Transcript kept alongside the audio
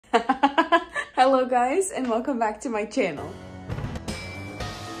Hello guys, and welcome back to my channel.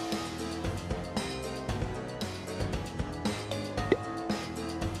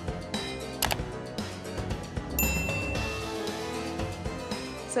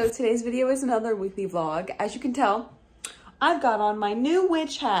 So today's video is another weekly vlog. As you can tell, I've got on my new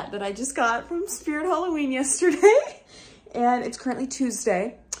witch hat that I just got from Spirit Halloween yesterday. And it's currently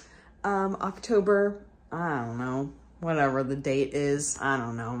Tuesday, October, I don't know, whatever the date is. I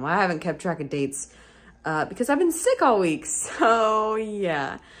don't know. I haven't kept track of dates because I've been sick all week. So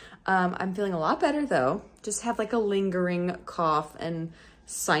yeah, I'm feeling a lot better though. Just have like a lingering cough and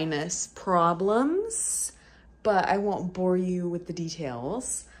sinus problems, but I won't bore you with the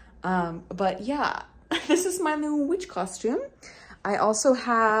details. But yeah, this is my new witch costume. I also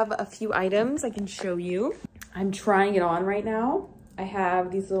have a few items I can show you. I'm trying it on right now. I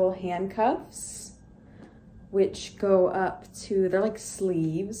have these little handcuffs, which go up to, they're like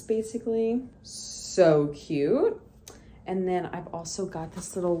sleeves basically. So cute. And then I've also got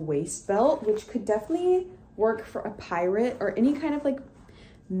this little waist belt, which could definitely work for a pirate or any kind of like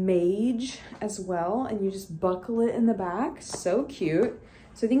mage as well. And you just buckle it in the back. So cute.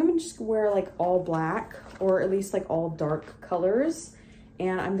 So I think I'm gonna just wear like all black or at least like all dark colors.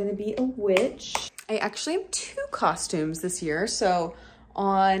 And I'm gonna be a witch. I actually have two costumes this year. So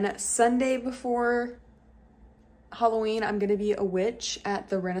on Sunday before Halloween, I'm gonna be a witch at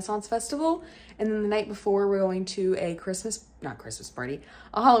the Renaissance Festival. And then the night before, we're going to a a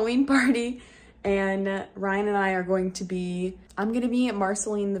Halloween party. And Ryan and I are going to be, I'm gonna be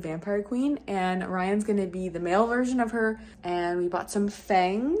Marceline the Vampire Queen, and Ryan's gonna be the male version of her. And we bought some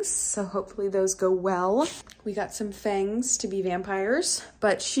fangs, so hopefully those go well. We got some fangs to be vampires,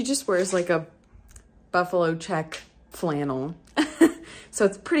 but she just wears like a buffalo check flannel. So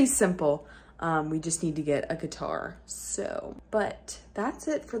it's pretty simple. We just need to get a guitar. So, but that's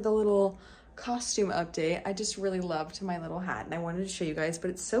it for the little costume update. I just really loved my little hat and I wanted to show you guys, but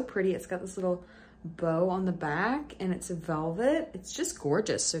it's so pretty. It's got this little bow on the back and it's velvet. It's just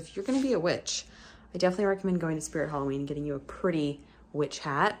gorgeous. So if you're gonna be a witch, I definitely recommend going to Spirit Halloween and getting you a pretty witch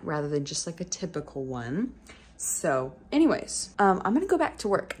hat rather than just like a typical one. So anyways, I'm gonna go back to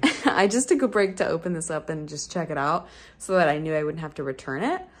work. I just took a break to open this up and just check it out so that I knew I wouldn't have to return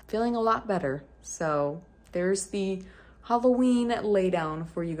it. Feeling a lot better. So there's the Halloween laydown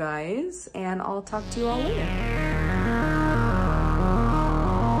for you guys, and I'll talk to you all later.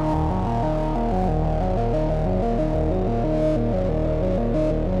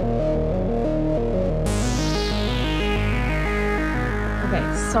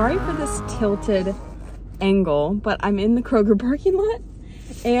 Okay, sorry for this tilted angle, but I'm in the Kroger parking lot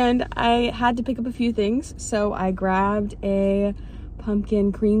and I had to pick up a few things. So I grabbed a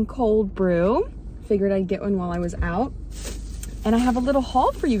pumpkin cream cold brew. Figured I'd get one while I was out. And I have a little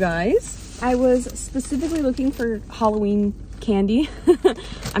haul for you guys. I was specifically looking for Halloween candy.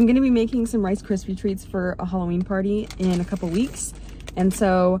 I'm gonna be making some Rice Krispie treats for a Halloween party in a couple weeks. And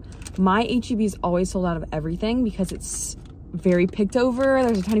so my HEB is always sold out of everything because it's very picked over.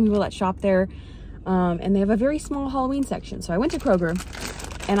 There's a ton of people that shop there. And they have a very small Halloween section. So I went to Kroger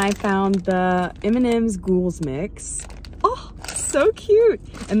and I found the M&M's Ghouls Mix. Oh, so cute.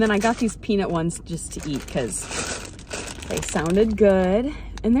 And then I got these peanut ones just to eat because they sounded good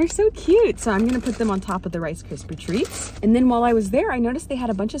and they're so cute. So I'm gonna put them on top of the Rice Krispie treats. And then while I was there, I noticed they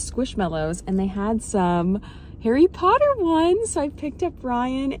had a bunch of Squishmallows and they had some Harry Potter ones. So I picked up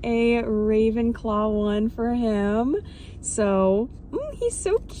Ryan a Ravenclaw one for him. So he's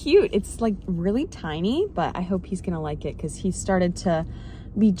so cute. It's like really tiny, but I hope he's gonna like it because he started to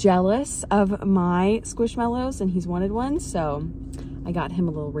be jealous of my Squishmallows and he's wanted one. So I got him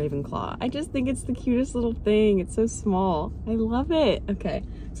a little Ravenclaw. I just think it's the cutest little thing. It's so small. I love it. Okay,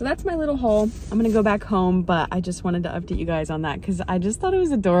 so that's my little haul. I'm gonna go back home, but I just wanted to update you guys on that because I just thought it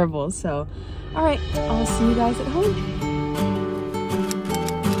was adorable. So, all right, I'll see you guys at home.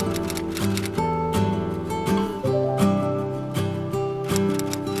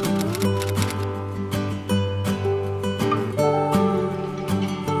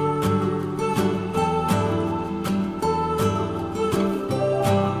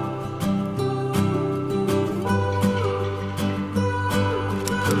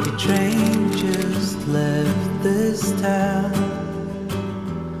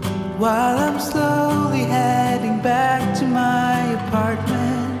 While I'm slowly heading back to my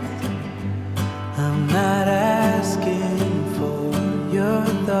apartment, I'm not asking for your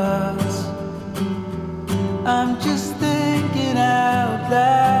thoughts. I'm just thinking out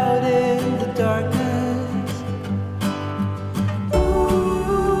loud in the darkness. Ooh,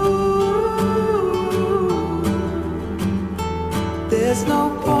 there's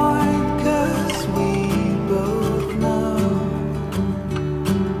no point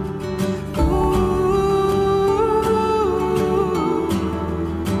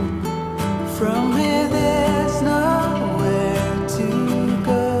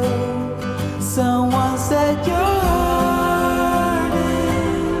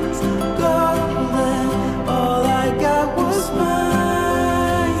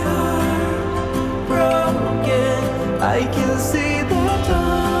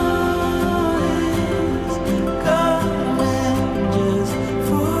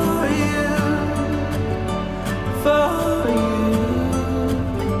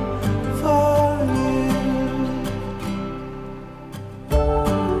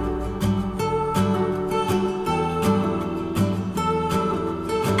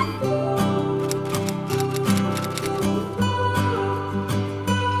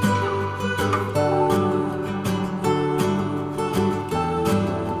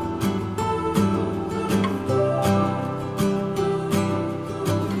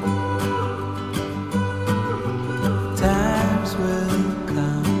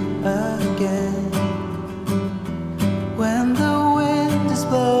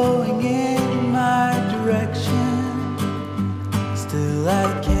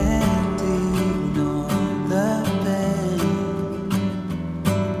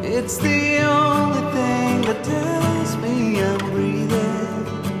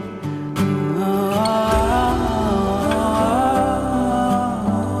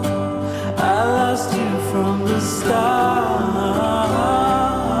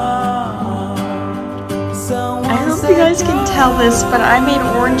tell this, but I made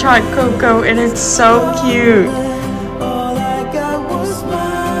orange hot cocoa and it's so cute. All I got was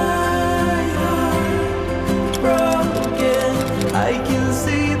my heart broken. I can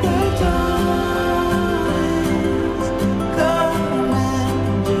see the times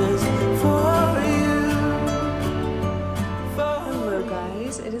coming just for you. Hello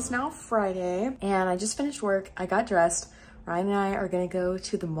guys, it is now Friday and I just finished work. I got dressed. Ryan and I are gonna go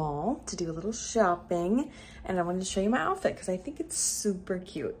to the mall to do a little shopping, and I wanted to show you my outfit because I think it's super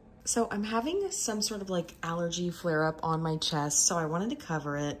cute. So I'm having some sort of like allergy flare up on my chest, so I wanted to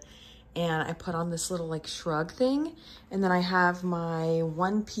cover it, and I put on this little like shrug thing, and then I have my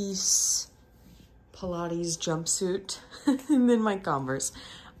one-piece Pilates jumpsuit and then my Converse.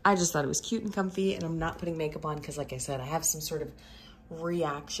 I just thought it was cute and comfy, and I'm not putting makeup on because, like I said, I have some sort of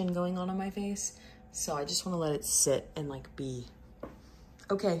reaction going on my face. So I just want to let it sit and like be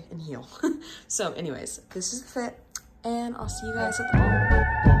okay and heal. So anyways, this is the fit, and I'll see you guys at the mall.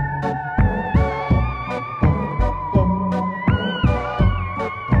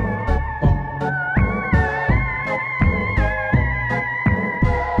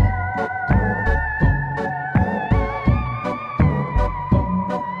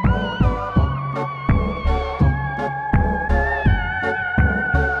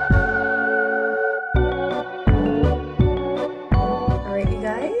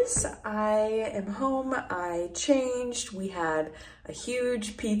 I am home. I changed. We had a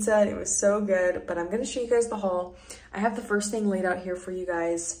huge pizza and it was so good, but I'm going to show you guys the haul. I have the first thing laid out here for you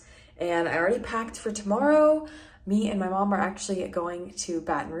guys, and I already packed for tomorrow. Me and my mom are actually going to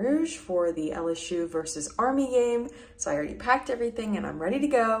Baton Rouge for the LSU versus Army game, so I already packed everything and I'm ready to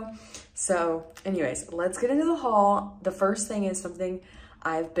go. So anyways, let's get into the haul. The first thing is something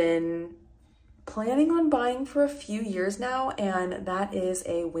I've been planning on buying for a few years now, and that is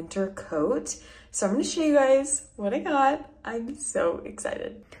a winter coat. So I'm going to show you guys what I got. I'm so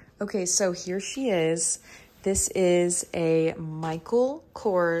excited. Okay, so here she is. This is a Michael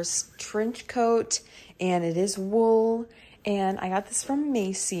Kors trench coat, and it is wool, and I got this from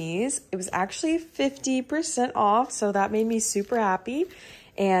Macy's. It was actually 50% off, so that made me super happy.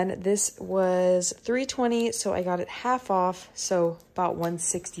 And this was $320, so I got it half off, so about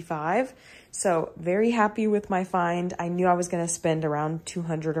 $165. So very happy with my find. I knew I was going to spend around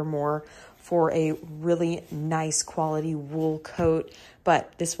 $200 or more for a really nice quality wool coat,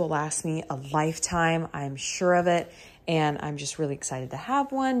 but this will last me a lifetime. I'm sure of it. And I'm just really excited to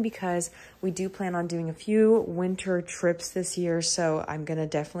have one because we do plan on doing a few winter trips this year. So I'm going to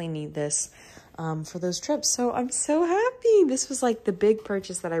definitely need this for those trips. So I'm so happy. This was like the big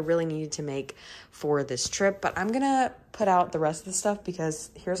purchase that I really needed to make for this trip, but I'm going to put out the rest of the stuff because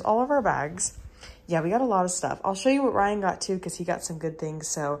here's all of our bags. Yeah, we got a lot of stuff. I'll show you what Ryan got too because he got some good things.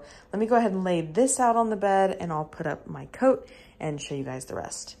 So let me go ahead and lay this out on the bed, and I'll put up my coat and show you guys the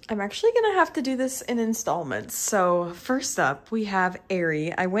rest. I'm actually gonna have to do this in installments. So first up, we have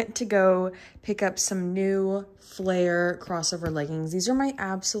Aerie. I went to go pick up some new flare crossover leggings. These are my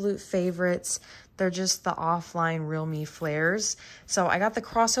absolute favorites. They're just the offline Real Me flares. So I got the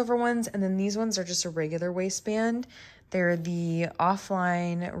crossover ones, and then these ones are just a regular waistband. They're the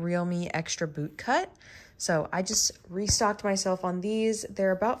offline Real Me extra boot cut. So I just restocked myself on these.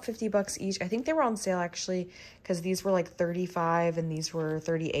 They're about 50 bucks each. I think they were on sale actually because these were like 35 and these were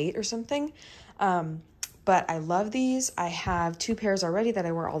 38 or something. But I love these. I have two pairs already that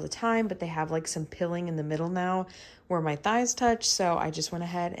I wear all the time, but they have like some pilling in the middle now where my thighs touch. So I just went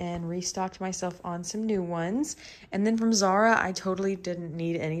ahead and restocked myself on some new ones. And then from Zara, I totally didn't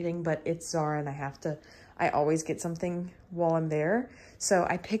need anything, but it's Zara and I always get something while I'm there. So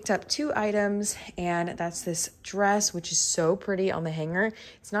I picked up two items, and that's this dress, which is so pretty on the hanger.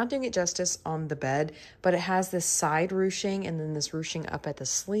 It's not doing it justice on the bed, but it has this side ruching and then this ruching up at the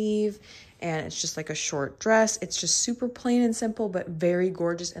sleeve. And it's just like a short dress. It's just super plain and simple, but very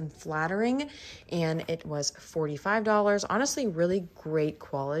gorgeous and flattering. And it was $45. Honestly, really great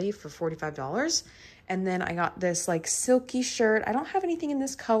quality for $45. And then I got this like silky shirt. I don't have anything in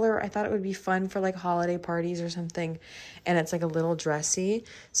this color. I thought it would be fun for like holiday parties or something. And it's like a little dressy.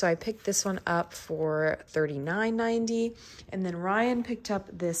 So I picked this one up for $39.90. And then Ryan picked up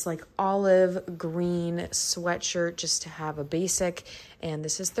this like olive green sweatshirt just to have a basic. And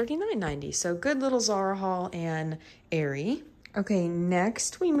this is $39.90. So good little Zara haul and Aerie. Okay,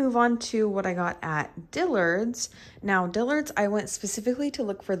 next we move on to what I got at Dillard's. Now, Dillard's, I went specifically to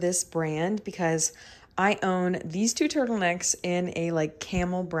look for this brand because I own these two turtlenecks in a like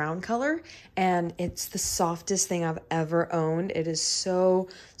camel brown color, and it's the softest thing I've ever owned. It is so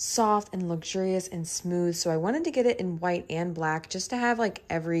soft and luxurious and smooth. So I wanted to get it in white and black just to have like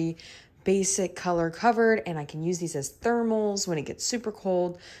every basic color covered, and I can use these as thermals when it gets super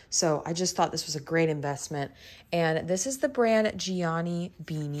cold. So I just thought this was a great investment. And this is the brand Gianni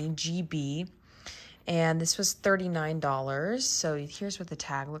Beanie, GB. And this was $39. So here's what the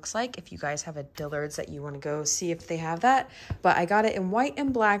tag looks like if you guys have a Dillard's that you want to go see if they have that. But I got it in white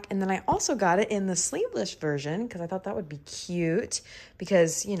and black, and then I also got it in the sleeveless version because I thought that would be cute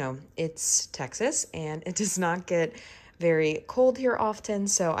because, you know, it's Texas and it does not get very cold here often,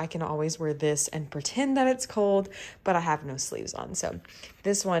 so I can always wear this and pretend that it's cold, but I have no sleeves on. So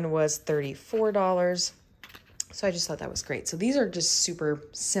this one was $34. So I just thought that was great. So these are just super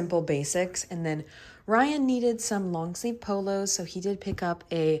simple basics. And then Ryan needed some long sleeve polos, so he did pick up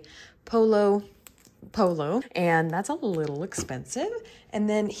a polo, and that's a little expensive. And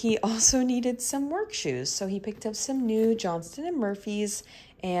then he also needed some work shoes, so he picked up some new Johnston & Murphy's,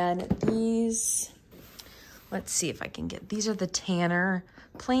 and these, let's see if I can get, these are the Tanner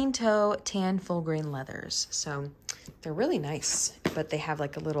plain toe tan full grain leathers. So they're really nice, but they have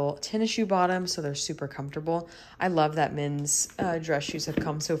like a little tennis shoe bottom, so they're super comfortable. I love that men's dress shoes have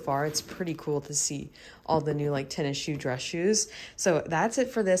come so far. It's pretty cool to see all the new like tennis shoe dress shoes. So that's it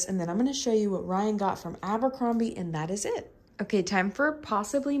for this, and then I'm going to show you what Ryan got from Abercrombie, and that is it. Okay, time for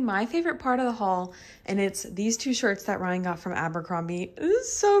possibly my favorite part of the haul, and it's these two shirts that Ryan got from Abercrombie. This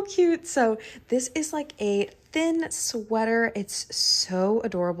is so cute. So this is like a thin sweater. It's so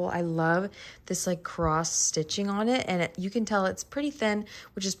adorable. I love this like cross stitching on it, and you can tell it's pretty thin,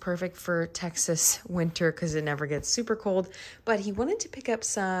 which is perfect for Texas winter because it never gets super cold. But he wanted to pick up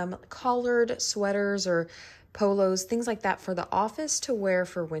some collared sweaters or polos, things like that for the office to wear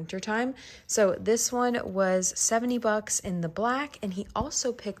for wintertime. So this one was $70 in the black, and he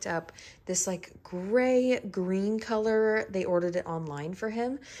also picked up this like gray green color. They ordered it online for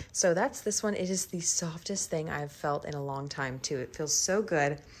him. So that's this one. It is the softest thing I've felt in a long time too. It feels so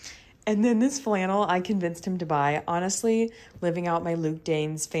good. And then this flannel, I convinced him to buy. Honestly, living out my Luke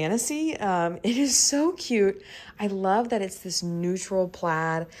Danes fantasy. It is so cute. I love that it's this neutral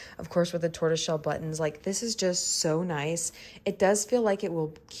plaid, of course, with the tortoiseshell buttons. Like, this is just so nice. It does feel like it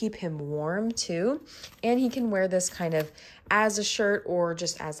will keep him warm, too. And he can wear this kind of as a shirt or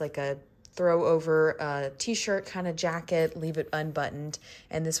just as like a throw over a t-shirt kind of jacket, leave it unbuttoned.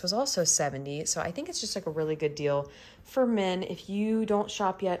 And this was also $70. So I think it's just like a really good deal for men. If you don't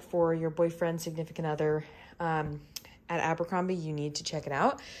shop yet for your boyfriend, significant other at Abercrombie, you need to check it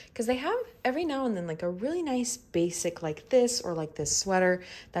out because they have every now and then like a really nice basic like this or like this sweater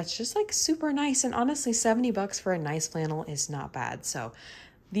that's just like super nice. And honestly, $70 for a nice flannel is not bad. So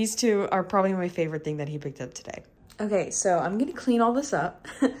these two are probably my favorite thing that he picked up today. Okay, so I'm gonna clean all this up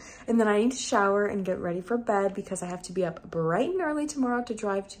and then I need to shower and get ready for bed because I have to be up bright and early tomorrow to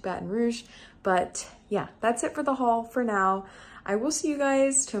drive to Baton Rouge. But yeah, that's it for the haul for now. I will see you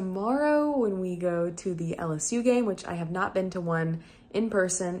guys tomorrow when we go to the LSU game, which I have not been to one in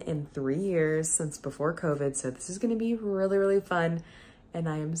person in 3 years since before COVID. So this is gonna be really, really fun and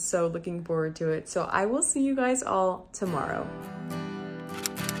I am so looking forward to it. So I will see you guys all tomorrow.